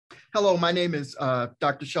Hello, my name is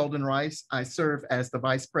Dr. Sheldon Rice. I serve as the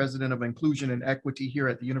Vice President of Inclusion and Equity here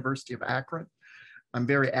at the University of Akron. I'm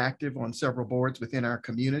very active on several boards within our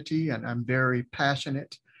community, and I'm very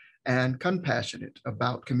passionate and compassionate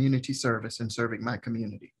about community service and serving my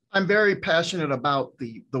community. I'm very passionate about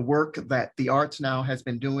the work that the Arts Now has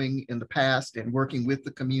been doing in the past and working with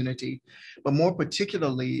the community, but more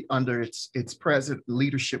particularly under its present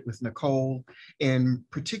leadership with Nicole, and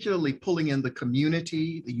particularly pulling in the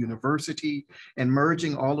community, the university, and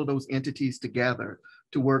merging all of those entities together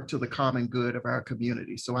to work to the common good of our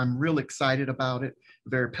community. So I'm real excited about it,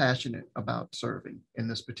 very passionate about serving in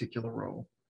this particular role.